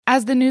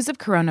As the news of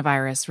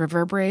coronavirus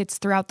reverberates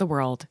throughout the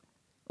world,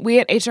 we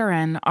at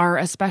HRN are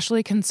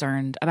especially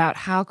concerned about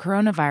how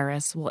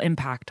coronavirus will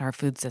impact our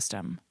food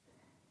system.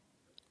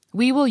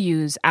 We will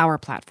use our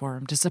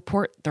platform to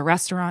support the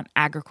restaurant,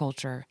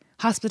 agriculture,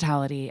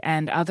 hospitality,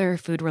 and other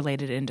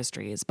food-related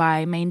industries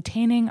by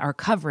maintaining our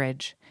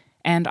coverage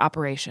and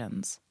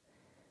operations.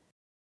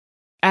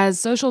 As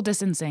social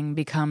distancing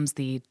becomes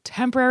the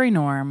temporary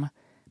norm,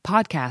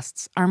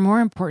 podcasts are more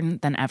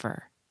important than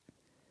ever.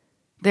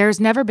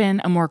 There's never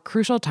been a more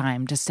crucial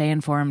time to stay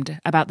informed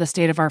about the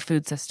state of our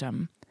food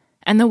system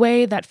and the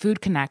way that food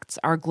connects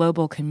our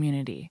global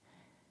community.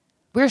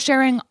 We're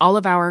sharing all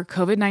of our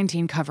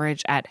COVID-19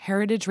 coverage at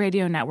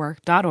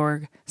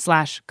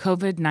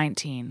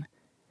heritageradionetwork.org/COVID-19.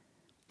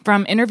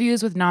 From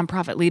interviews with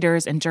nonprofit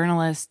leaders and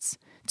journalists,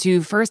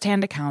 to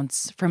firsthand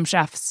accounts from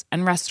chefs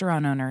and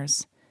restaurant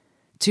owners,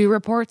 to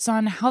reports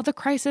on how the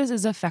crisis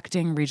is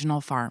affecting regional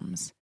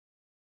farms.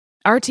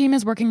 Our team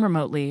is working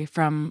remotely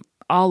from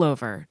all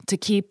over to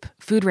keep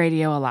food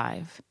radio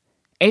alive.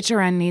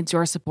 HRN needs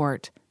your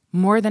support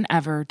more than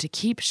ever to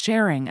keep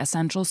sharing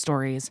essential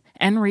stories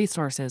and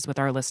resources with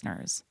our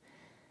listeners.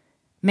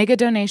 Make a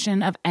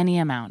donation of any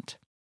amount.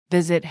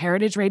 Visit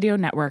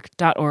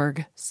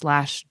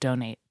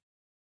heritageradionetwork.org/donate.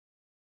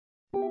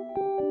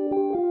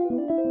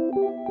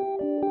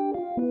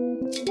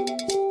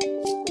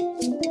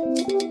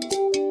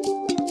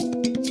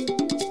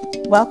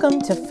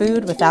 Welcome to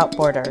Food Without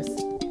Borders,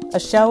 a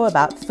show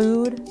about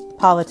food,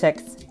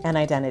 politics, and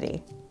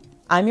identity.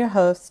 I'm your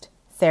host,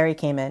 Sari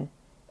Kamen,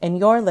 and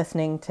you're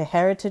listening to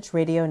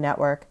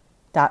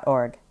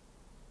heritageradionetwork.org.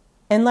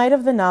 In light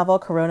of the novel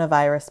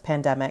coronavirus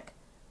pandemic,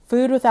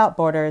 Food Without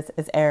Borders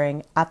is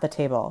airing At the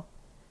Table,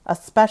 a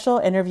special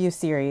interview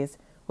series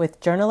with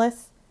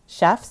journalists,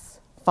 chefs,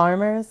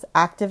 farmers,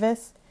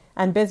 activists,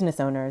 and business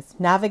owners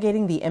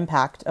navigating the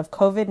impact of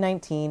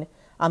COVID-19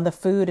 on the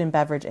food and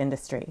beverage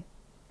industry.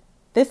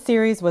 This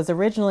series was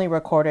originally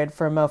recorded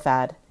for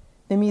MoFad,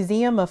 the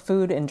Museum of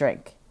Food and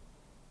Drink.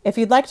 If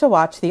you'd like to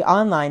watch the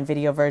online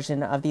video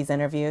version of these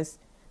interviews,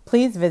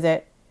 please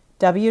visit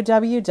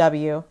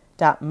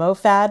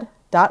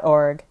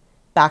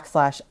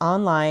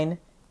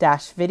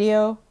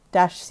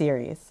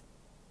www.mofad.org/online-video-series.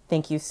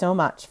 Thank you so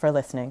much for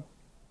listening.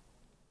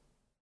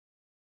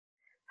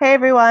 Hey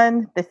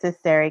everyone, this is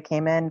Sari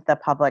Kamen, the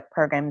Public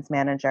Programs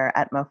Manager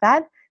at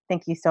MoFad.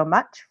 Thank you so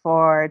much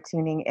for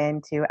tuning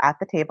in to At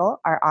the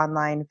Table, our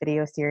online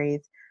video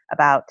series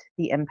about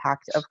the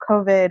impact of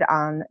COVID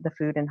on the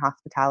food and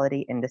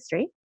hospitality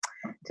industry.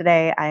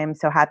 Today, I am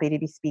so happy to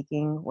be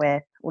speaking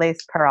with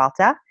Liz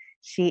Peralta.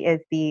 She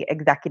is the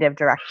Executive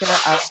Director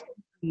of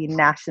the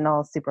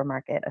National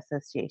Supermarket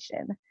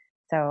Association.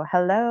 So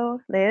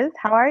hello, Liz,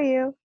 how are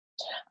you?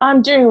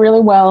 I'm doing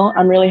really well.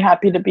 I'm really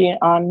happy to be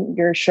on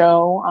your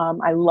show.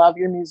 I love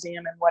your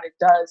museum and what it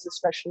does,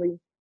 especially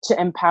to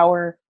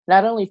empower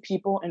not only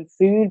people and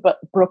food, but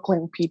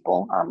Brooklyn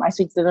people. I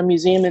think that the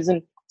museum is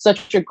in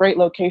such a great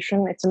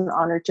location. It's an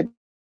honor to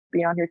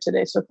be on here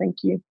today. So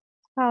thank you.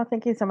 Oh,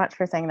 thank you so much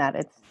for saying that.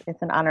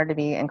 It's an honor to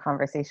be in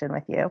conversation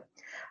with you.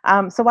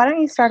 So why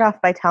don't you start off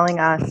by telling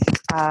us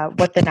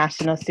what the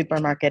National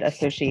Supermarket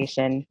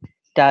Association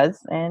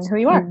does and who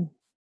you are?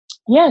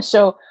 Yeah,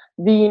 so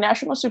the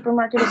National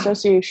Supermarket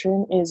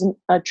Association is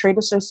a trade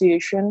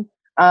association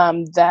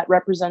that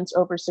represents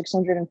over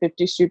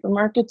 650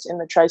 supermarkets in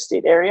the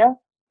tri-state area.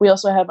 We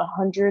also have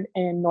 100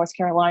 in North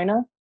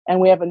Carolina, and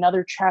we have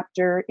another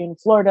chapter in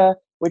Florida,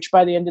 which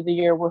by the end of the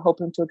year, we're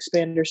hoping to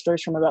expand our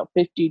stores from about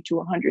 50 to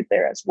 100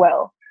 there as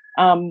well.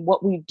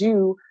 What we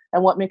do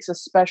and what makes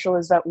us special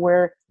is that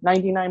we're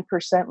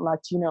 99%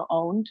 Latino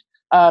owned.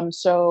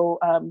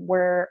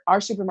 Where our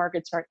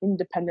supermarkets are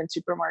independent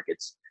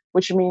supermarkets,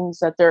 which means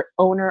that they're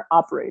owner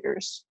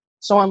operators.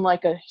 So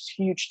unlike a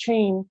huge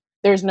chain,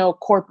 there's no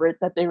corporate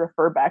that they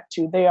refer back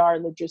to. They are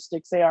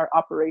logistics, they are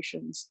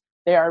operations,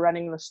 they are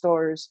running the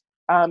stores.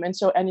 And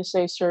so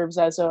NSA serves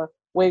as a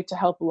way to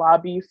help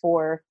lobby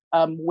for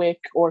WIC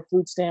or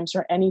food stamps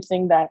or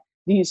anything that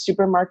these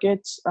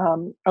supermarkets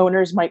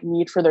owners might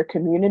need for their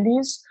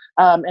communities.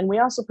 And we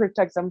also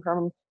protect them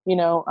from,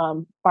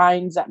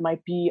 fines that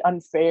might be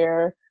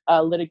unfair,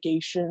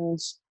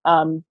 litigations,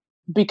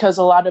 because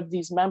a lot of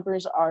these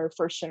members are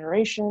first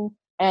generation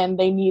and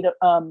they need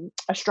a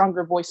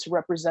stronger voice to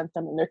represent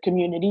them in their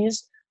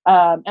communities.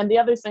 And the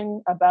other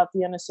thing about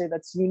the NSA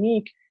that's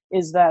unique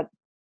is that,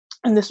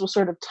 and this will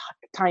sort of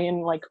tie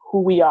in like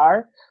who we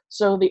are.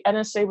 So the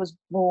NSA was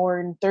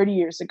born 30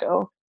 years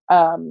ago.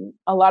 A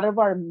lot of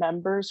our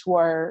members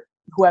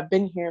who have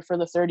been here for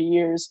the 30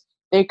 years,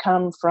 they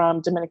come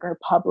from Dominican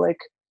Republic.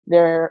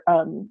 They're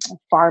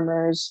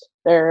farmers.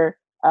 They're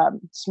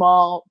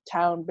small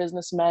town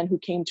businessmen who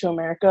came to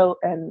America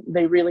and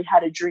they really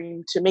had a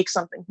dream to make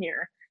something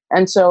here.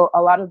 And so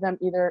a lot of them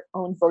either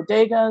owned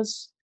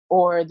bodegas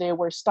or they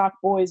were stock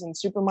boys in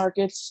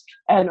supermarkets.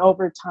 And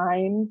over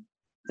time,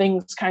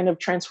 things kind of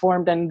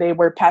transformed and they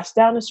were passed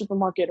down a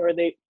supermarket or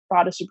they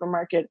bought a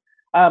supermarket.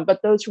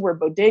 But those who were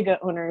bodega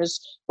owners,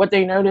 what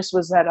they noticed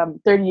was that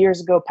 30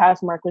 years ago,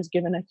 Pathmark was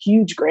given a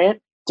huge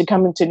grant to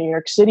come into New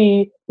York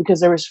City because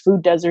there was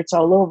food deserts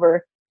all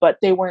over, but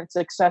they weren't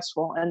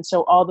successful. And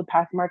so all the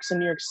Pathmarks in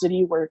New York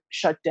City were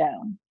shut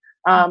down.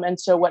 And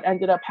so what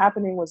ended up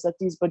happening was that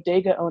these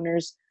bodega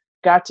owners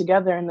got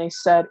together and they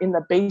said in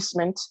the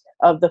basement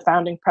of the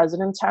founding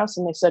president's house,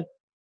 and they said,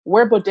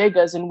 we're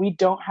bodegas and we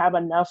don't have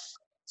enough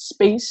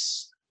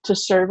space to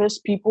service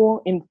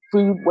people in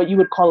food, what you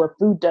would call a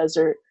food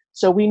desert.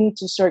 So we need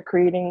to start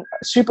creating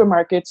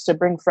supermarkets to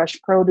bring fresh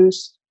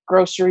produce,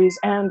 groceries,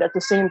 and at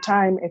the same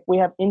time, if we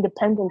have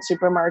independent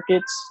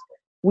supermarkets,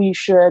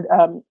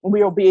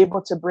 we'll be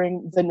able to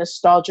bring the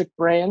nostalgic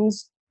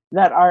brands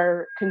that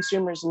our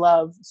consumers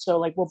love. So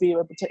like we'll be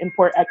able to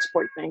import,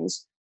 export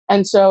things.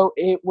 And so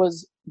it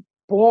was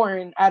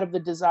born out of the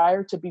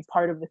desire to be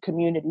part of the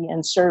community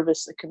and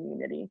service the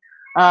community.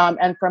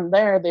 And from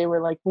there, they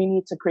were like, we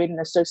need to create an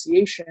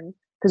association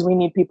because we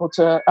need people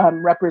to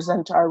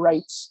represent our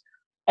rights.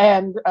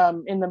 And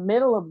in the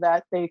middle of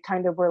that, they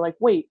kind of were like,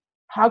 wait,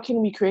 how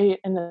can we create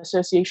an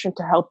association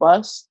to help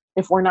us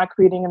if we're not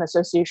creating an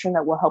association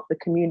that will help the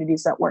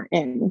communities that we're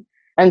in?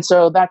 And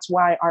so that's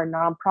why our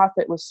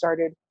nonprofit was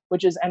started,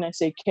 which is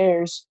NSA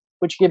Cares,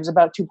 which gives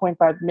about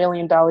 $2.5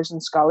 million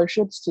in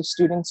scholarships to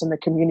students in the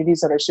communities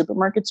that our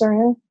supermarkets are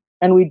in.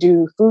 And we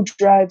do food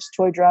drives,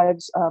 toy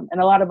drives,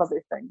 and a lot of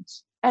other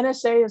things.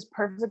 NSA is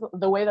perfect.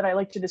 The way that I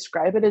like to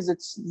describe it is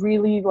it's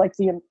really like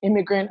the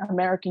immigrant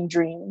American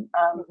dream.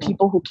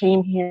 People who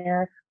came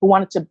here, who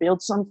wanted to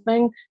build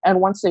something. And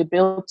once they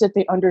built it,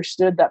 they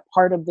understood that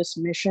part of this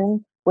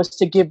mission was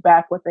to give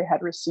back what they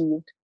had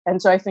received.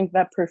 And so I think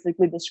that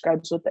perfectly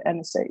describes what the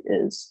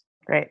NSA is.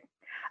 Great.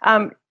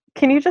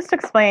 Can you just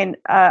explain,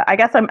 I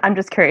guess I'm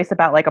just curious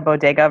about like a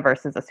bodega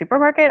versus a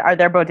supermarket. Are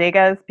there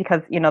bodegas,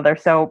 because, you know, they're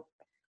so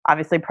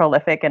obviously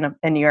prolific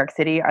in New York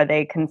City, are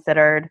they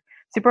considered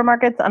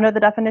supermarkets under the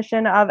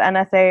definition of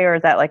NSA, or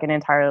is that like an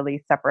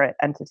entirely separate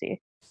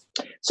entity?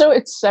 So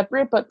it's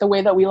separate, but the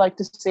way that we like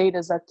to say it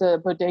is that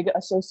the Bodega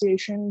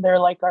Association, they're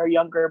like our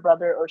younger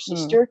brother or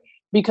sister,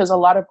 because a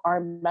lot of our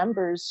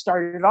members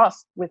started off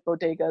with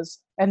bodegas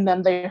and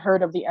then they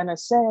heard of the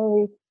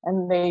NSA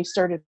and they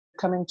started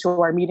coming to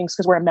our meetings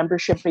because we're a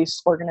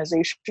membership-based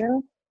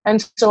organization.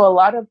 And so a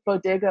lot of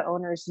bodega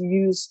owners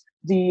use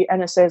the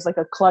NSA as like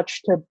a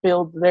clutch to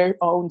build their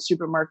own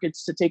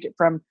supermarkets, to take it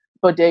from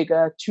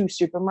bodega to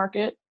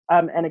supermarket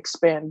and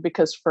expand,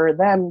 because for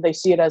them, they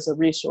see it as a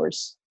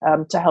resource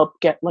to help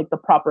get like the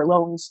proper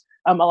loans.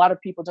 A lot of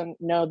people don't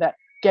know that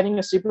getting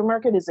a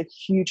supermarket is a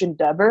huge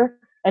endeavor.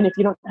 And if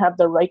you don't have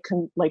the right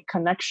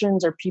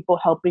connections or people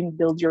helping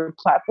build your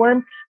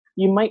platform,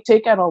 you might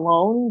take out a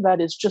loan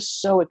that is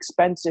just so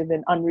expensive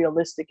and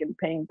unrealistic in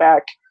paying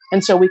back.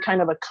 And so we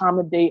kind of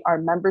accommodate our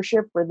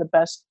membership for the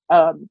best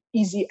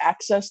easy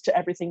access to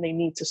everything they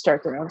need to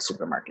start their own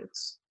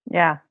supermarkets.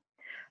 Yeah.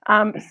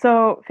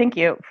 So thank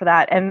you for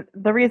that. And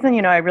the reason,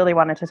 you know, I really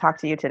wanted to talk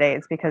to you today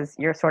is because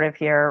you're sort of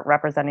here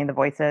representing the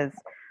voices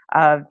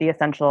of the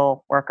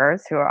essential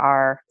workers who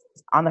are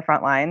on the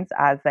front lines,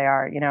 as they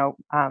are, you know,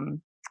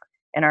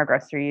 in our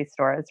grocery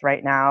stores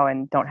right now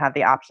and don't have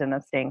the option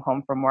of staying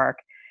home from work.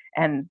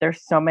 And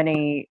there's so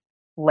many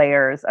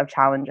layers of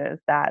challenges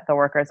that the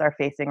workers are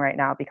facing right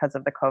now because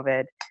of the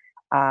COVID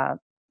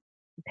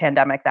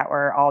pandemic that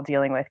we're all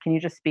dealing with. Can you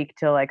just speak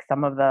to like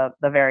some of the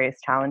various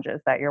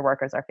challenges that your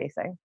workers are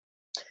facing?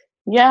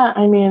 Yeah,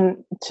 I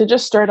mean, to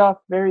just start off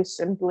very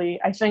simply,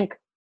 I think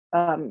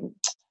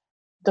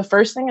the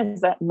first thing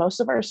is that most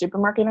of our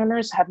supermarket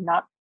owners have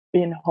not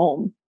been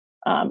home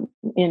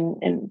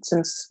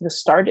since this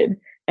started.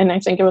 And I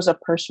think it was a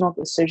personal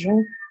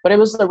decision, but it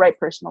was the right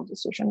personal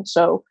decision.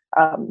 So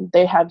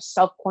they have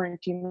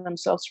self-quarantined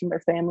themselves from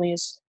their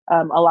families.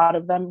 A lot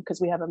of them, because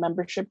we have a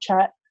membership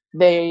chat,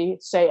 they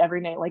say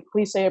every night, like,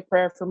 please say a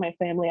prayer for my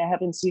family. I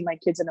haven't seen my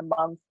kids in a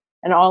month.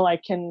 And all I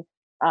can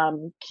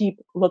keep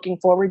looking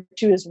forward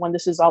to is when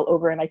this is all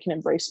over and I can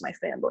embrace my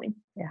family.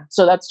 Yeah.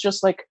 So that's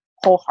just like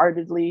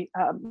wholeheartedly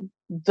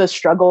the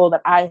struggle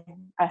that I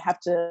have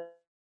to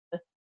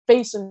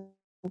face and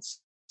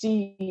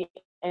see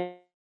and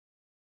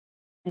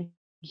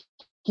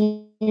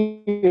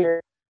hear.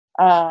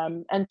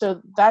 And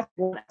so that's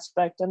one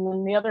aspect. And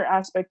then the other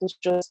aspect is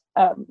just,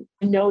 I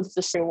know it's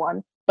the same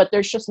one, but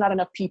there's just not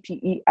enough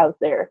PPE out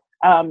there.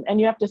 And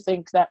you have to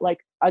think that like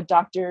a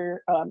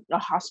doctor, a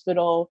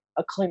hospital,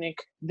 a clinic,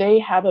 they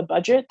have a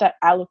budget that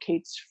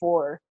allocates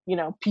for, you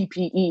know,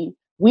 PPE.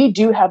 We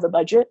do have a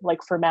budget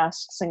like for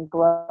masks and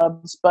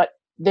gloves, but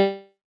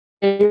they're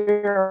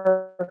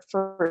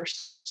for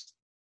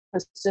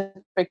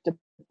specific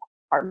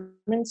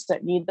departments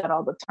that need that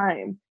all the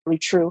time. Really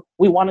true.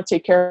 We want to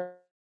take care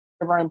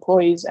of our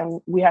employees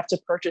and we have to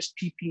purchase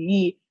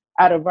PPE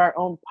out of our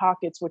own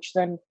pockets, which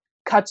then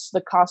cuts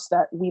the cost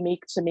that we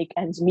make to make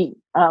ends meet.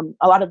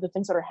 A lot of the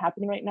things that are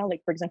happening right now,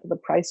 like for example, the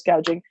price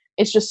gouging,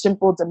 it's just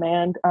simple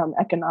demand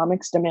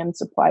economics, demand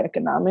supply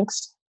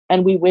economics.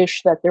 And we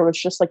wish that there was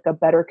just like a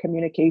better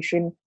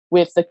communication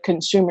with the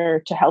consumer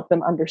to help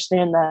them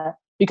understand that,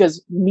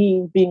 because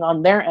me being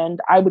on their end,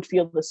 I would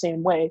feel the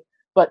same way.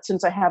 But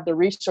since I have the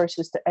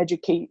resources to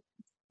educate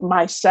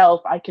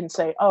myself, I can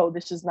say, oh,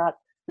 this is not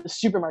the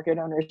supermarket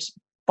owners'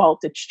 fault.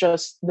 It's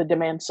just the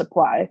demand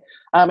supply.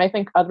 I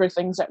think other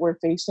things that we're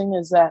facing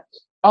is that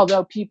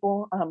although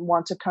people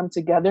want to come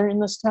together in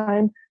this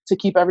time to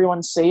keep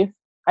everyone safe,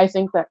 I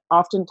think that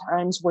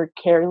oftentimes we're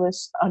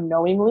careless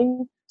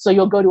unknowingly. So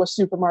you'll go to a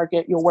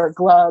supermarket, you'll wear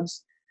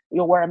gloves,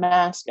 you'll wear a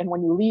mask, and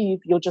when you leave,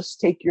 you'll just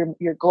take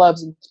your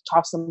gloves and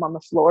toss them on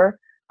the floor.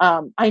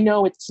 I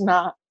know it's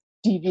not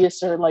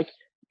devious or like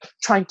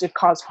trying to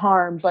cause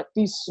harm, but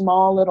these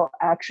small little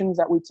actions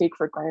that we take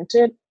for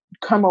granted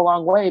come a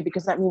long way,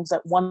 because that means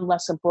that one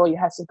less employee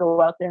has to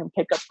go out there and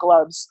pick up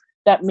gloves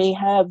that may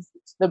have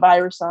the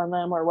virus on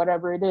them or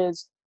whatever it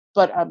is.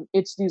 But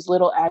it's these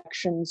little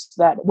actions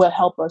that will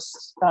help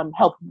us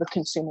help the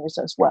consumers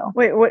as well.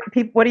 Wait,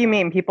 what do you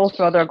mean? People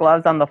throw their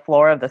gloves on the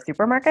floor of the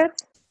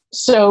supermarket?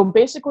 So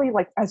basically,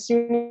 like as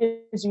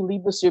soon as you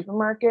leave the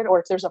supermarket, or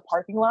if there's a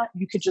parking lot,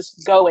 you could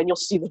just go and you'll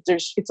see that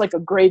it's like a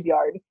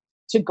graveyard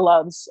to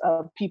gloves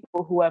of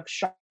people who have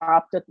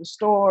shopped at the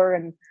store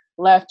and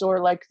left,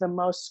 or like the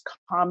most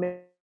common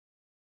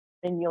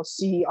and you'll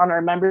see on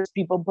our members,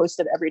 people post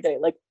it every day.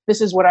 Like,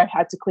 this is what I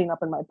had to clean up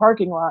in my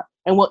parking lot.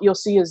 And what you'll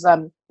see is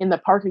in the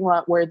parking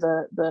lot where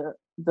the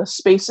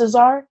spaces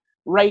are,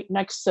 right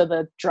next to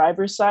the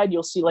driver's side,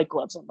 you'll see like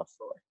gloves on the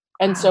floor.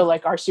 And so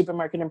like our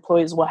supermarket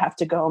employees will have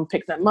to go and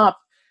pick them up.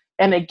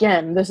 And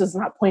again, this is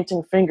not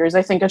pointing fingers.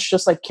 I think it's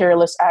just like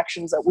careless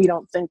actions that we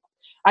don't think.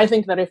 I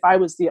think that if I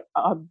was the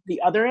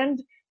other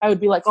end, I would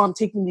be like, oh, I'm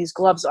taking these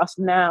gloves off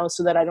now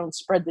so that I don't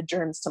spread the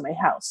germs to my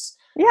house.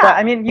 Yeah, but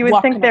I mean, you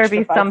would think there'd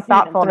be some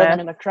thoughtfulness. Throw them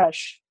in a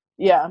crush.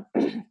 Yeah.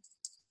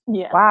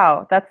 Yeah.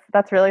 Wow,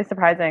 that's really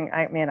surprising.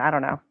 I mean, I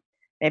don't know.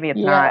 Maybe it's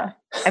not.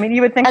 I mean,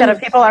 you would think that if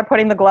people are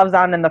putting the gloves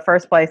on in the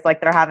first place,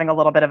 like they're having a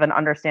little bit of an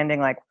understanding,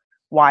 like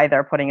why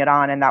they're putting it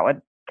on, and that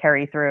would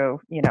carry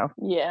through, you know.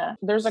 Yeah,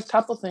 there's a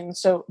couple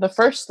things. So the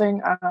first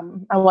thing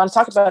I want to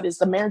talk about is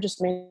the mayor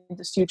just made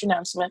this huge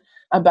announcement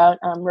about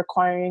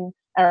requiring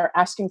or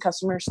asking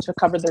customers to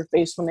cover their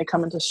face when they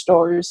come into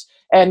stores.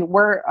 And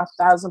we're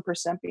 1,000%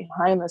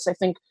 behind this. I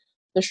think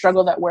the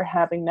struggle that we're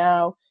having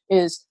now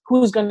is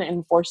who's going to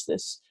enforce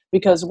this,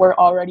 because we're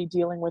already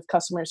dealing with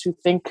customers who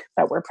think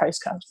that we're price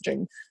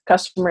gouging,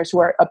 customers who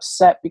are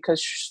upset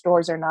because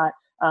stores are not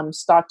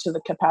stocked to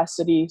the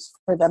capacity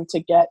for them to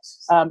get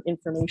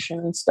information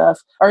and stuff,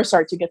 or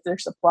to get their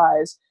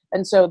supplies.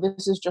 And so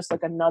this is just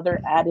like another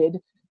added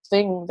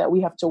thing that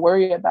we have to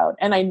worry about.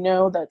 And I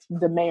know that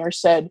the mayor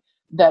said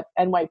that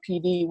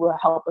NYPD will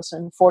help us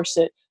enforce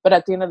it. But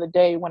at the end of the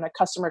day, when a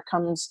customer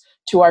comes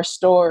to our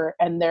store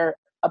and they're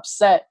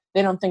upset,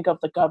 they don't think of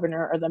the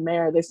governor or the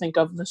mayor, they think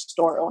of the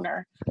store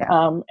owner.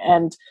 Yeah.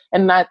 And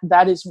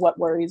that is what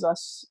worries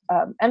us.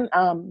 And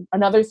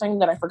another thing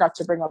that I forgot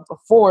to bring up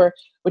before,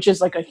 which is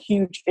like a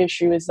huge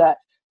issue, is that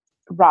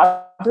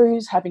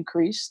robberies have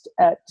increased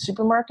at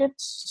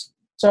supermarkets.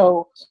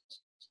 So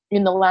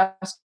in the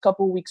last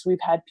couple of weeks,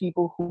 we've had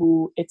people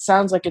who, it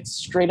sounds like it's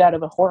straight out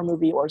of a horror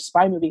movie or a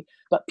spy movie,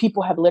 but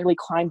people have literally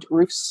climbed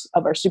roofs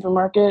of our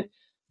supermarket,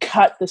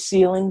 cut the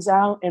ceilings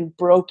out, and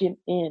broken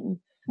in.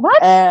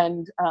 What?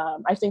 And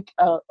I think,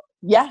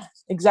 yeah,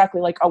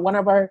 exactly. Like one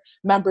of our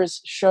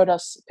members showed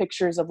us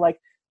pictures of like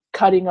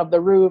cutting of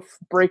the roof,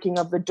 breaking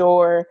of the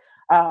door.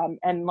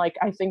 And like,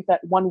 I think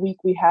that 1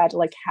 week we had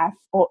like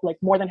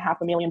more than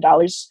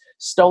 $500,000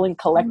 stolen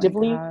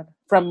collectively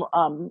from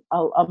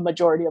a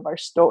majority of our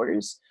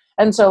stores.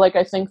 And so like,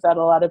 I think that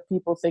a lot of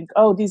people think,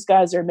 oh, these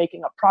guys are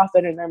making a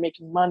profit and they're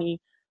making money.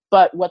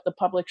 But what the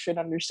public should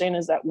understand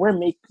is that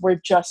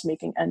we're just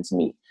making ends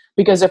meet.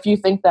 Because if you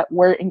think that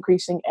we're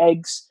increasing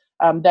eggs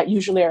that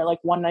usually are like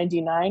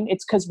 $1.99,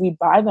 it's because we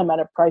buy them at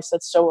a price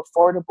that's so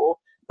affordable.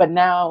 But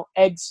now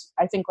eggs,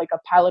 I think like a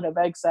pallet of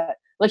eggs that,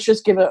 let's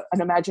just give an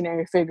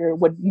imaginary figure,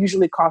 would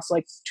usually cost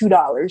like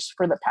 $2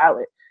 for the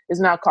pallet,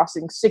 is now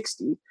costing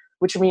 $60,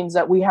 which means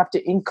that we have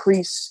to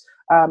increase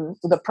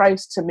the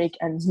price to make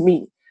ends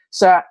meet.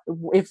 So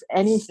if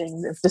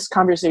anything, if this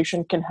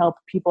conversation can help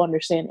people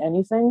understand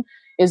anything,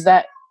 is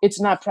that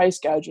it's not price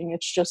gouging.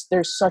 It's just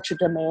there's such a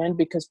demand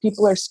because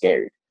people are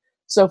scared.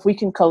 So if we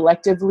can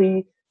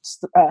collectively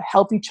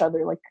help each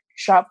other, like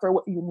shop for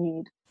what you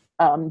need,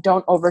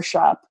 don't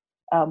overshop.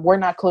 We're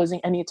not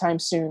closing anytime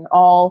soon.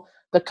 All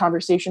the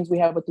conversations we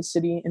have with the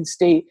city and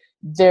state,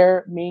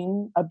 their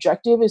main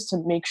objective is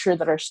to make sure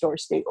that our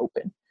stores stay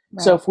open.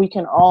 Right. So if we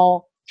can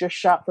all just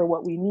shop for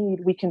what we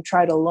need, we can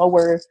try to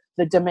lower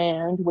the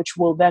demand, which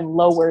will then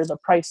lower the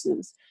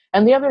prices.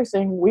 And the other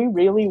thing, we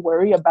really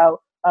worry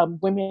about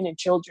women and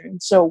children.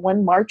 So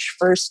when March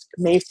 1st,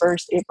 May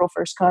 1st, April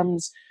 1st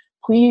comes,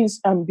 please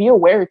be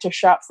aware to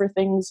shop for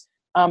things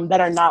that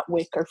are not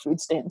WIC or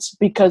food stamps,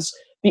 because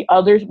the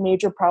other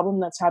major problem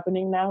that's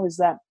happening now is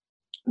that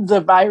the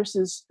virus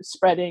is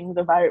spreading.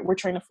 We're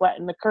trying to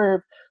flatten the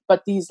curve,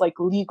 but these like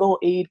legal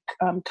aid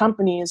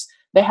companies,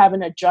 they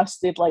haven't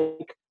adjusted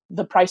like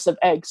the price of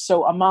eggs.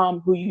 So a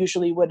mom who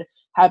usually would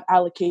have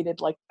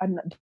allocated like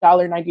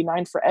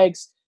 $1.99 for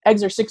eggs are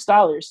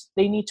 $6.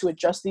 They need to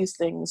adjust these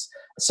things.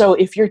 So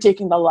if you're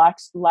taking the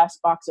last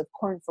box of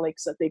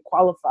cornflakes that they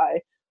qualify,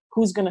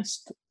 who's going to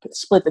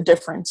split the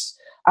difference?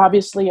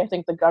 Obviously, I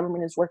think the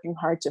government is working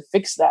hard to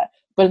fix that.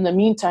 But in the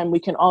meantime, we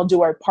can all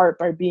do our part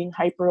by being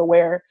hyper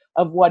aware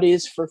of what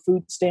is for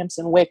food stamps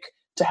and WIC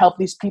to help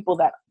these people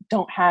that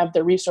don't have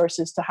the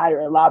resources to hire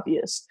a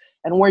lobbyist.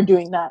 And we're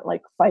doing that,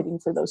 like fighting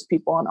for those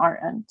people on our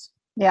end.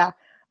 Yeah.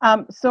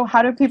 So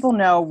how do people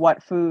know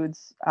what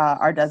foods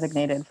are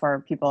designated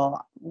for people,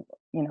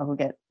 who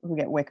get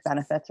WIC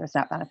benefits or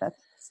SNAP benefits?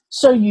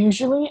 So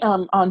usually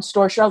on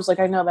store shelves, like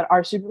I know that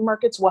our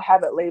supermarkets will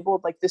have it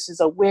labeled like this is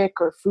a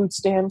WIC or food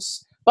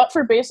stamps. But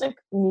for basic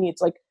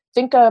needs, like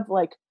think of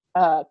like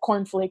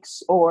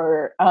cornflakes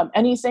or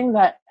anything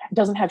that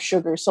doesn't have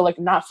sugar. So like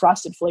not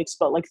Frosted Flakes,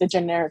 but like the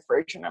generic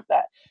version of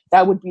that.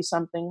 That would be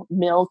something.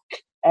 Milk,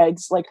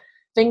 eggs, like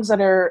things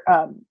that are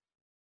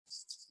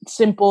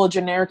simple,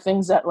 generic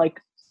things that like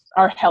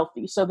are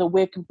healthy. So the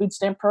WIC and food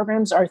stamp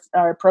programs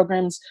are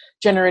programs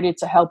generated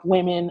to help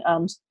women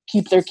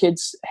keep their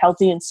kids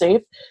healthy and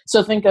safe.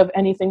 So think of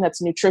anything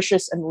that's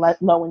nutritious and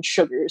low in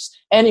sugars.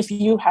 And if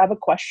you have a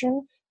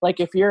question, like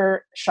if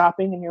you're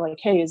shopping and you're like,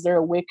 hey, is there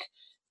a WIC?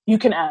 You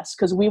can ask,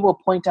 because we will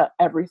point out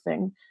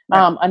everything.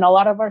 Right. And a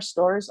lot of our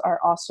stores are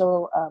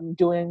also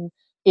doing,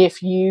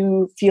 if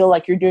you feel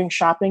like you're doing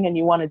shopping and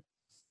you want to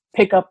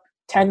pick up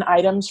 10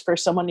 items for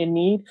someone in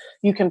need,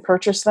 you can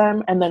purchase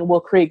them, and then we'll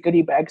create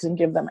goodie bags and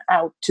give them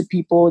out to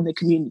people in the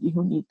community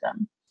who need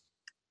them.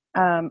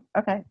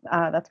 Okay,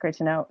 that's great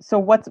to know. So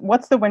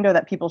what's the window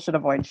that people should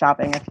avoid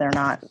shopping if they're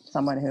not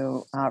someone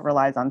who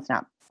relies on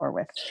SNAP or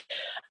WIC?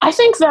 I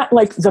think that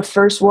like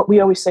what we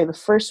always say, the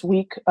first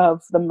week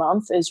of the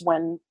month is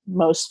when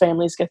most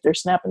families get their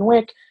SNAP and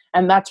WIC,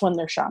 and that's when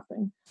they're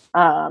shopping.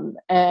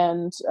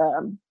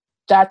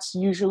 That's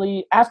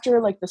usually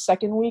after like the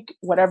second week,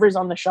 whatever's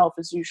on the shelf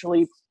is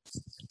usually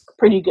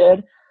pretty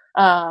good.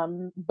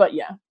 But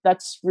yeah,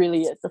 that's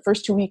really it. The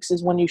first 2 weeks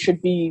is when you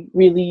should be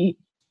really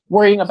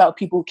worrying about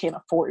people who can't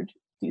afford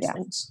these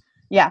things.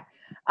 Yeah.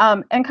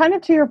 And kind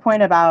of to your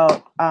point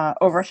about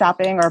over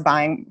shopping or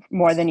buying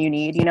more than you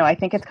need, I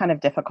think it's kind of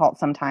difficult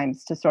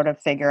sometimes to sort of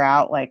figure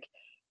out like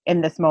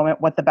in this moment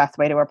what the best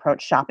way to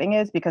approach shopping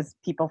is, because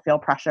people feel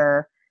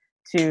pressure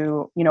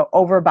to,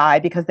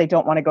 overbuy because they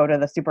don't want to go to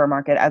the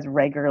supermarket as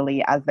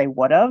regularly as they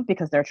would have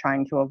because they're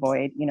trying to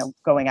avoid,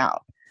 going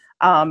out.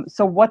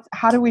 So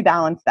how do we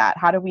balance that?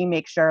 How do we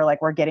make sure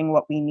like we're getting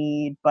what we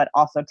need, but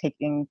also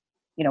keeping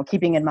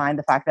in mind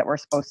the fact that we're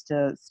supposed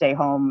to stay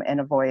home and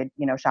avoid,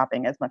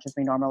 shopping as much as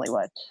we normally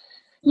would?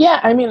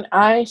 Yeah, I mean,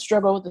 I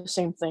struggle with the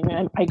same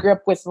thing. I grew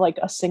up with like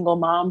a single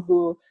mom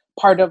who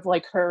part of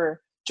like her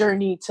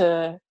journey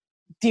to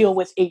deal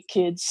with 8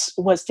 kids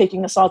was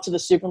taking us all to the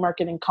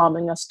supermarket and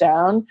calming us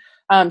down.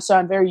 So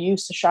I'm very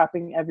used to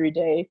shopping every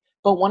day.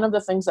 But one of the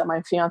things that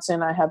my fiance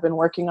and I have been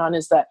working on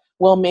is that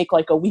we'll make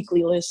like a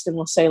weekly list and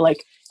we'll say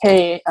like,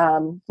 hey,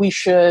 we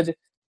should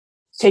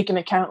take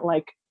into account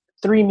like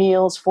 3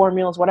 meals, 4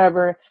 meals,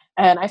 whatever.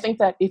 And I think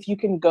that if you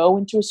can go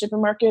into a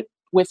supermarket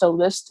with a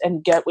list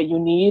and get what you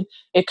need,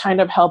 it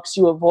kind of helps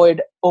you avoid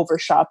over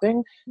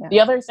shopping. Yeah. The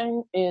other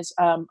thing is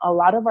a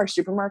lot of our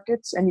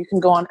supermarkets, and you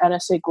can go on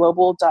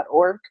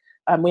nsaglobal.org.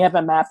 We have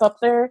a map up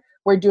there.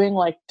 We're doing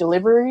like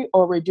delivery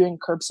or we're doing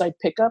curbside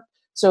pickup.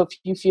 So if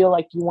you feel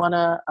like you want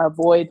to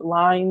avoid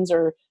lines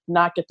or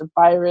not get the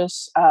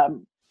virus,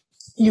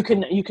 you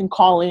can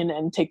call in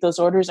and take those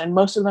orders, and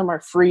most of them are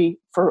free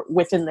for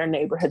within their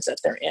neighborhoods that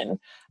they're in.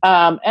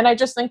 And I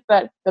just think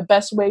that the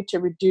best way to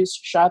reduce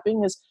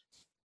shopping is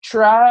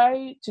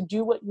try to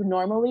do what you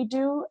normally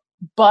do,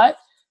 but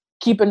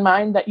keep in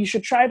mind that you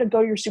should try to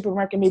go to your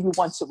supermarket maybe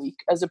once a week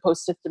as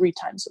opposed to 3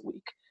 times a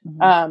week.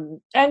 Mm-hmm.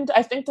 And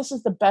I think this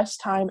is the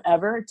best time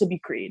ever to be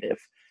creative.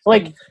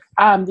 Like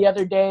the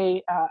other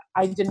day,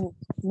 I didn't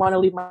want to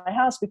leave my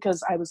house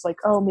because I was like,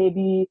 oh,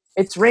 maybe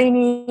it's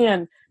rainy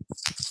and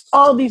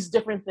all these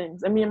different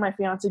things. And me and my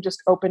fiance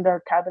just opened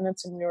our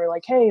cabinets and we were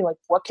like, hey, like,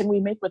 what can we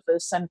make with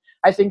this? And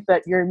I think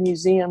that your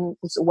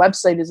museum's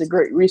website is a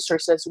great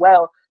resource as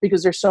well,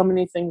 because there's so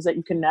many things that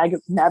you can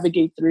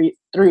navigate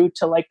through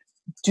to like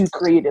do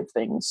creative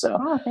things.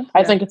 So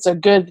I think it's a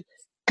good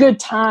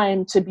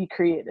time to be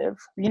creative.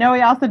 We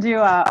also do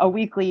a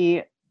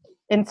weekly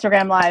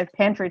Instagram Live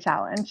pantry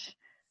challenge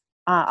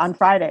on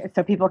Friday.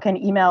 So people can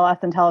email us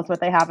and tell us what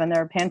they have in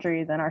their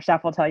pantries, and our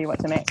chef will tell you what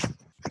to make.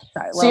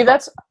 See,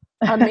 that's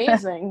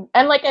amazing.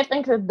 And like, I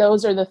think that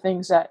those are the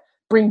things that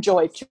bring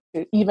joy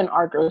to even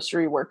our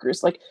grocery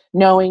workers, like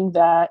knowing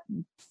that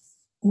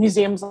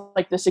museums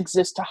like this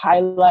exist to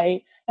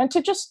highlight and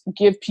to just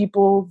give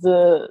people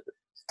the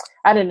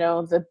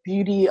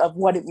beauty of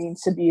what it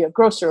means to be a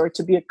grocer or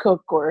to be a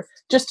cook, or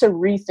just to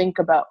rethink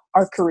about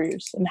our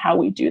careers and how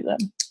we do them.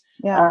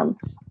 Yeah.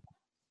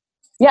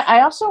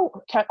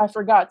 I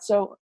forgot.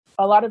 So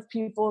a lot of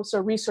people, so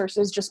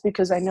resources, just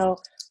because I know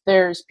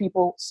there's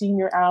people,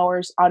 senior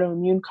hours,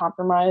 autoimmune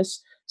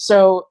compromise.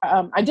 So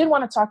I did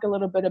want to talk a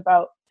little bit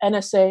about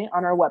NSA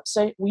on our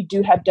website. We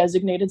do have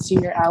designated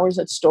senior hours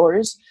at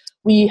stores.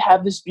 We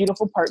have this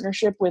beautiful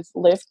partnership with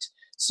Lyft.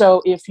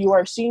 So if you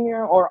are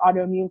senior or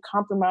autoimmune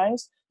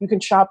compromised, you can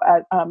shop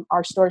at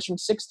our stores from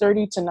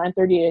 6:30 to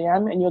 9:30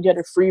 a.m. and you'll get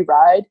a free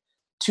ride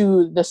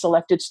to the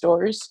selected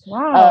stores.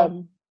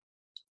 Wow.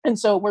 And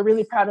so we're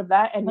really proud of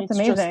that. And That's it's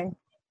amazing. just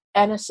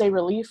NSA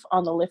Relief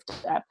on the Lyft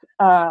app.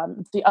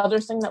 The other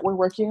thing that we're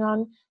working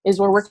on is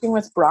we're working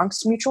with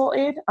Bronx Mutual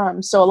Aid.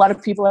 So a lot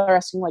of people are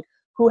asking, like,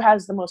 who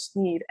has the most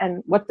need?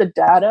 And what the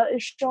data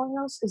is showing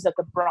us is that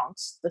the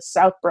Bronx, the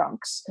South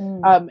Bronx.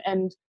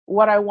 And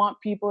what I want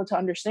people to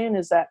understand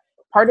is that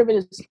part of it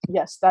is,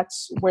 yes,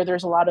 that's where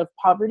there's a lot of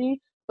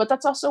poverty, but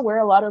that's also where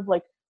a lot of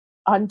like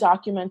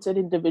undocumented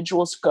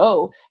individuals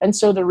go. And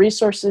so the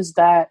resources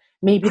that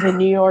maybe the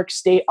New York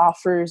State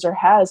offers or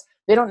has,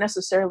 they don't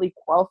necessarily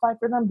qualify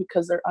for them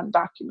because they're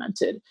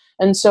undocumented.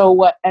 And so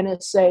what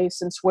NSA,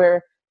 since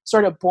we're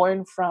sort of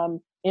born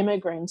from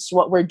immigrants,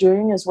 what we're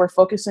doing is we're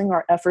focusing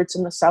our efforts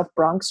in the South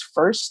Bronx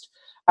first.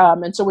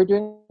 And so we're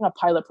doing a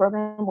pilot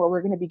program where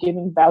we're going to be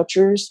giving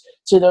vouchers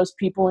to those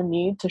people in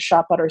need to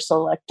shop at our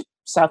select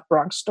South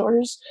Bronx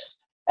stores.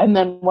 And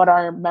then what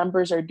our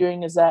members are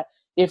doing is that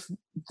if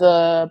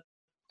the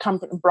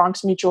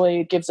Bronx Mutual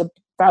Aid gives a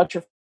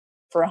voucher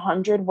for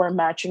 100, we're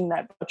matching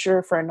that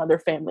voucher for another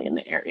family in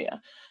the area.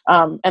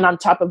 And on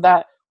top of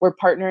that, we're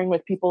partnering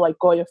with people like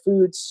Goya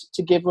Foods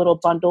to give little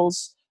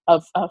bundles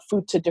of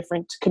food to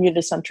different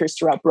community centers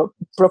throughout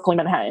Brooklyn,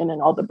 Manhattan,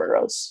 and all the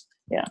boroughs.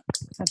 Yeah,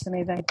 that's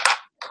amazing.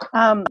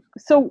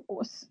 So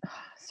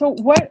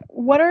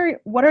what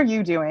are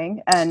you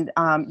doing and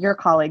your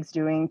colleagues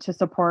doing to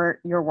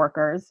support your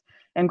workers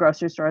in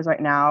grocery stores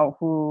right now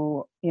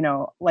who, you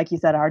know, like you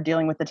said, are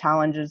dealing with the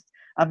challenges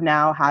of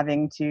now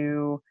having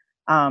to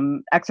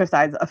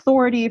exercise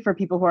authority for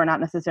people who are not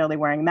necessarily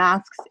wearing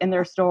masks in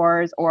their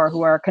stores, or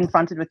who are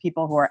confronted with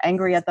people who are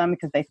angry at them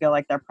because they feel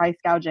like they're price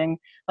gouging?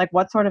 Like,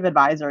 what sort of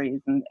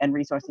advisories and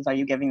resources are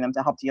you giving them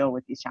to help deal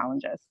with these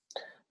challenges?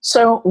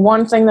 So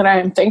one thing that I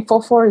am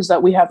thankful for is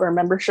that we have our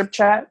membership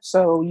chat.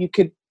 So you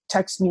could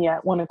text me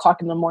at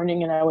 1:00 in the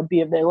morning and I would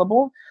be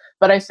available.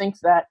 But I think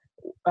that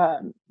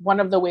one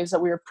of the ways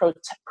that we are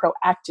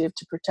proactive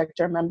to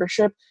protect our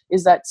membership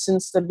is that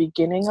since the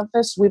beginning of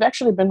this, we've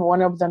actually been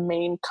one of the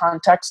main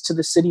contacts to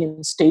the city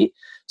and state.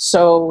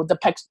 So the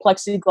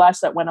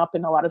plexiglass that went up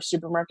in a lot of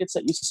supermarkets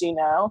that you see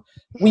now,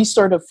 we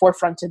sort of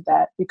forefronted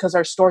that because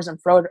our stores in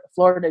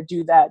Florida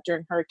do that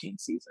during hurricane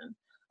season.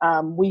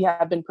 We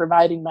have been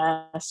providing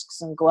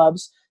masks and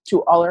gloves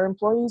to all our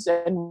employees,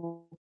 and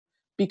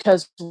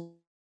because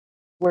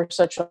we're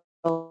such a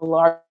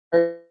large,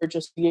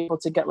 just be able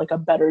to get like a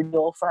better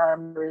deal for our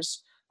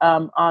members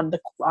on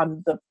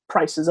the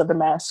prices of the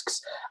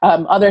masks.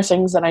 Other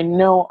things that I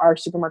know our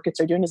supermarkets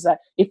are doing is that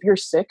if you're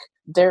sick,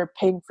 they're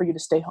paying for you to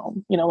stay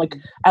home. You know, like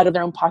out of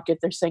their own pocket,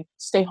 they're saying,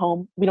 "Stay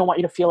home. We don't want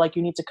you to feel like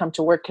you need to come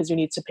to work because you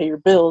need to pay your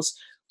bills.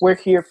 We're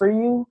here for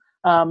you."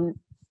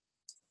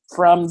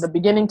 From the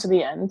beginning to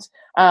the end.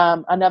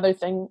 Another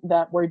thing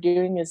that we're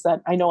doing is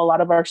that I know a lot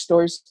of our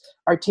stores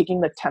are taking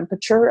the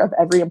temperature of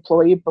every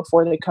employee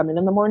before they come in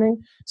the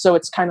morning. So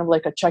it's kind of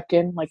like a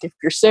check-in. Like if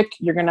you're sick,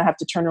 you're going to have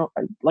to turn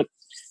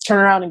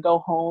around and go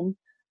home.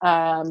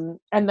 And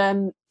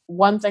then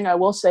one thing I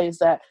will say is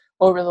that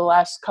over the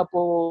last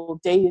couple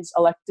days,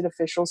 elected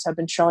officials have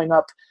been showing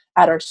up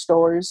at our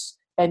stores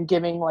and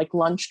giving like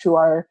lunch to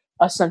our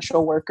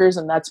essential workers,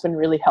 and that's been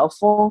really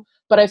helpful.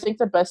 But I think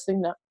the best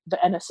thing that the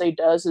NSA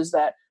does is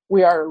that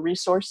we are a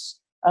resource.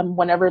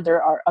 Whenever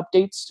there are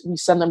updates, we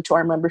send them to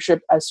our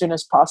membership as soon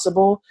as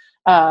possible.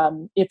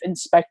 If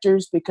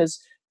inspectors, because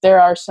there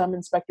are some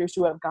inspectors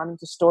who have gone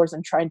into stores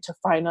and tried to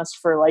fine us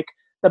for like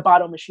the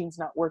bottle machines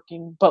not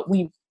working, but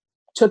we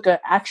took an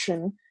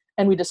action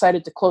and we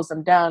decided to close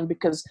them down,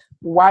 because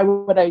why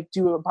would I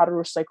do a bottle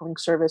recycling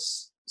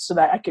service so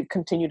that I could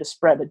continue to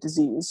spread a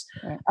disease?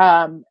 Right.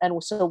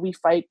 And so we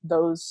fight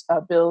those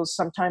bills.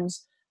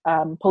 Sometimes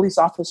police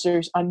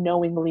officers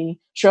unknowingly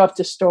show up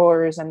to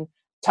stores and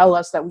tell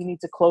us that we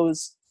need to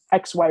close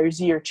X, Y, or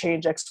Z or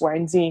change X, Y,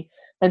 and Z.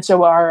 And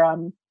so our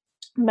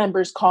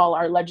members call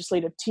our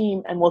legislative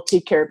team and we'll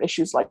take care of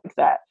issues like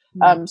that.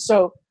 Mm-hmm.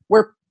 So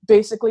we're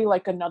basically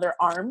like another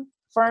arm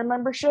for our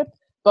membership,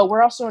 but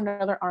we're also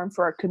another arm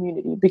for our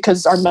community,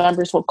 because our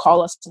members will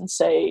call us and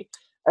say,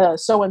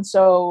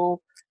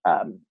 so-and-so,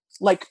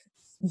 like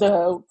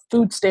the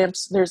food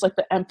stamps, there's like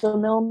the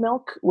Enfamil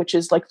milk, which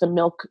is like the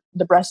milk,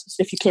 the breasts,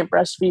 if you can't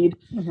breastfeed,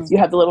 mm-hmm. you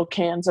have the little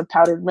cans of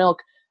powdered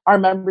milk. Our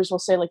members will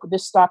say like,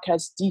 this stock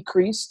has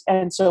decreased,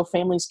 and so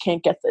families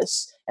can't get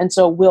this. And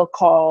so we'll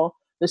call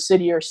the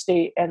city or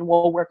state and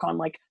we'll work on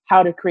like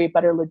how to create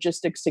better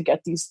logistics to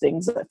get these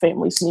things that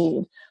families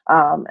need.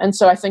 And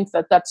so I think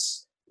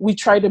we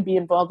try to be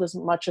involved as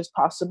much as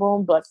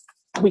possible, but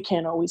we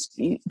can't always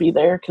be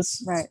there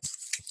because, right.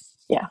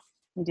 Yeah.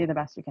 You do the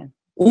best you can.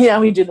 Yeah,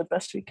 we do the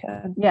best we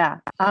can. Yeah.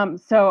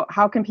 So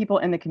how can people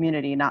in the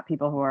community, not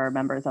people who are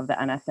members of the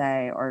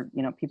NSA or,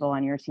 you know, people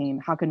on your team,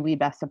 how can we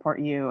best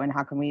support you, and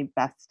how can we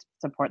best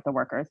support the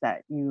workers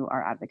that you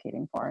are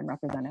advocating for and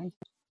representing?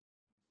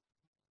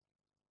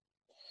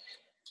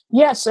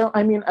 Yeah, so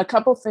I mean, a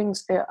couple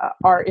things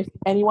are, if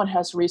anyone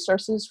has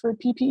resources for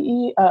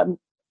PPE,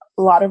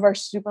 a lot of our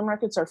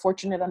supermarkets are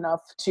fortunate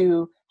enough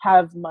to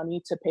have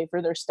money to pay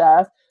for their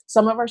staff.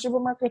 Some of our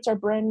supermarkets are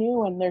brand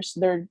new, and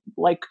they're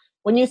like,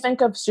 when you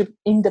think of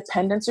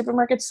independent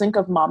supermarkets, think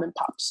of mom and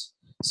pops.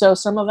 So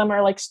some of them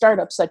are like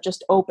startups that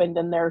just opened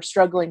and they're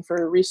struggling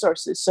for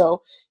resources.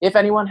 So if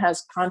anyone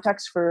has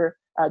contacts for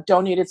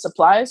donated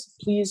supplies,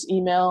 please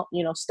email,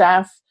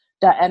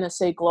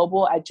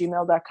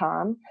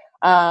 staff.nsaglobal@gmail.com.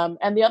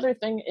 And the other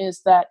thing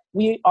is that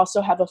we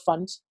also have a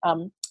fund,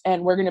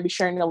 and we're going to be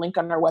sharing a link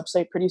on our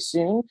website pretty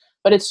soon.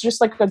 But it's just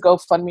like a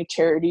GoFundMe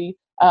charity,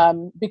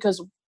 because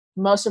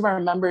most of our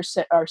members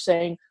are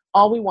saying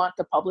all we want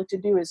the public to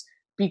do is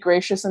be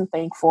gracious and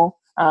thankful.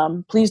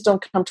 Please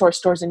don't come to our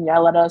stores and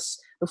yell at us.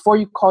 Before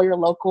you call your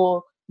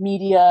local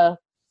media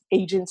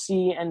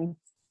agency and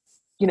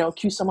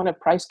accuse someone of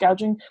price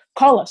gouging,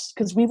 call us,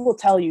 because we will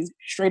tell you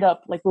straight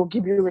up. Like, we'll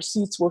give you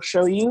receipts, we'll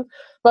show you.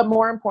 But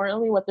more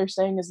importantly, what they're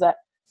saying is that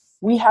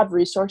we have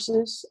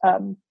resources.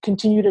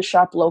 Continue to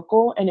shop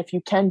local, and if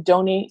you can,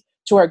 donate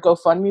to our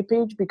GoFundMe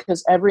page,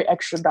 because every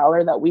extra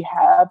dollar that we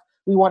have,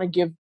 we want to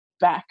give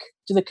back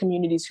to the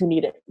communities who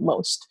need it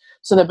most.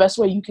 So the best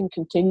way you can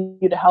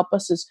continue to help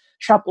us is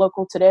shop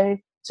local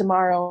today,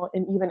 tomorrow,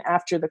 and even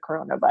after the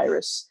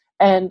coronavirus.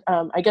 And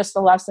I guess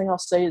the last thing I'll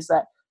say is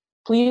that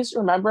please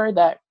remember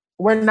that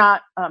we're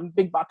not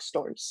big box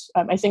stores.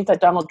 I think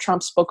that Donald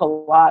Trump spoke a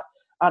lot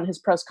on his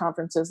press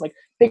conferences, like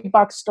big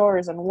box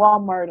stores and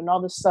Walmart and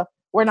all this stuff.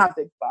 We're not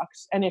big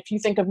box. And if you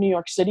think of New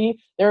York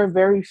City, there are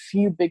very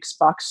few big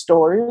box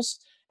stores.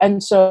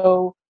 And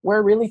so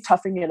we're really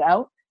toughing it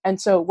out. And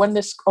so when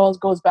this all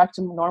goes back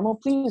to normal,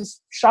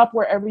 please shop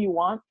wherever you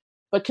want,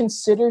 but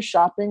consider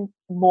shopping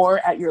more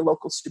at your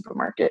local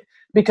supermarket,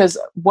 because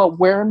what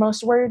we're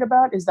most worried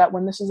about is that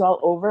when this is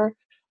all over,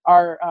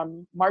 our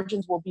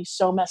margins will be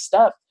so messed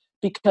up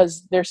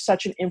because there's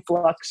such an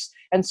influx.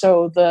 And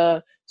so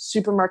the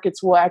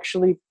supermarkets will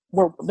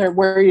they're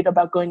worried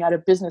about going out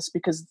of business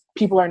because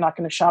people are not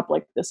going to shop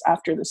like this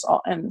after this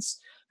all ends.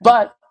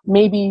 But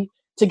maybe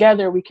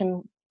together we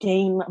can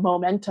gain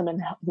momentum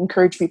and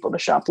encourage people to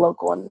shop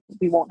local, and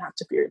we won't have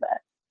to fear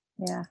that.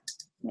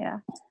 Yeah.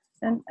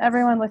 And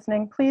everyone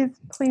listening, please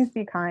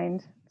be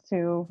kind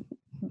to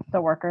the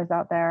workers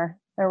out there.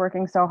 They're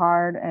working so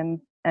hard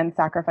and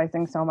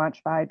sacrificing so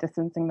much by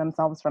distancing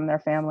themselves from their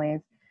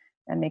families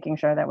and making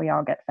sure that we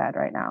all get fed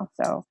right now.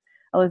 So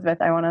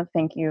Elizabeth, I want to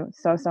thank you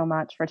so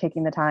much for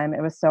taking the time.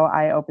 It was so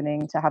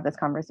eye-opening to have this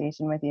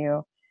conversation with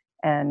you.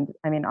 And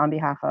I mean, on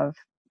behalf of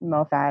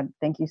MoFad,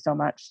 thank you so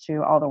much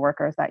to all the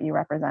workers that you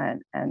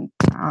represent, and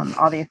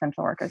all the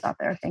essential workers out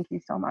there. Thank you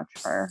so much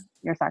for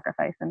your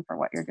sacrifice and for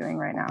what you're doing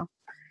right now.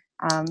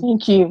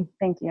 Thank you.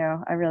 Thank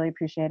you. I really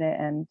appreciate it.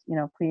 And,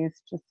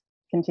 please just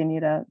continue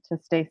to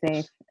stay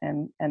safe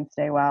and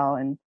stay well.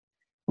 And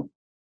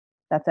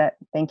that's it.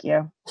 Thank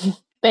you.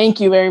 Thank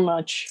you very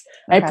much.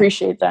 Okay. I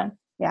appreciate that.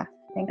 Yeah.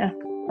 Thank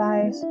you.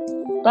 Bye.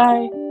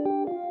 Bye.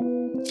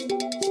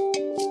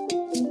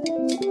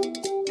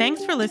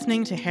 Thanks for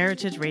listening to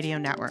Heritage Radio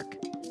Network,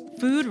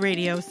 food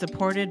radio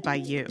supported by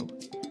you.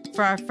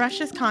 For our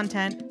freshest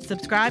content,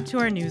 subscribe to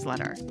our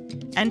newsletter.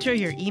 Enter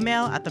your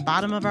email at the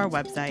bottom of our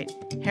website,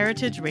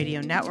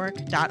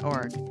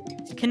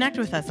 heritageradionetwork.org. Connect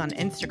with us on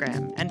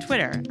Instagram and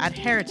Twitter at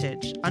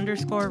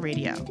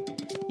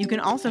heritage_radio. You can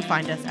also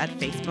find us at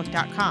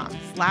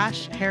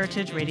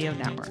facebook.com/Heritage Radio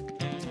Network.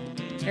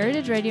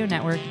 Heritage Radio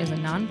Network is a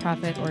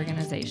nonprofit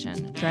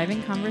organization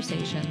driving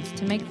conversations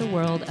to make the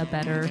world a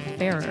better,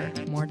 fairer,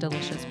 more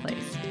delicious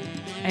place.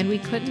 And we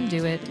couldn't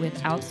do it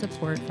without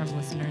support from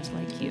listeners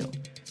like you.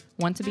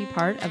 Want to be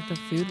part of the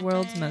food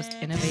world's most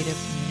innovative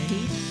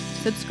community?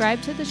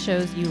 Subscribe to the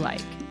shows you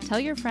like, tell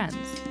your friends,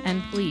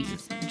 and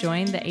please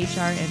join the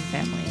HRN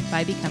family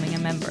by becoming a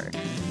member.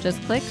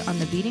 Just click on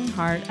the beating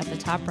heart at the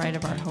top right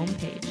of our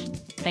homepage.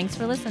 Thanks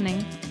for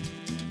listening.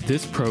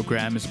 This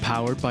program is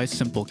powered by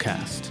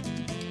Simplecast.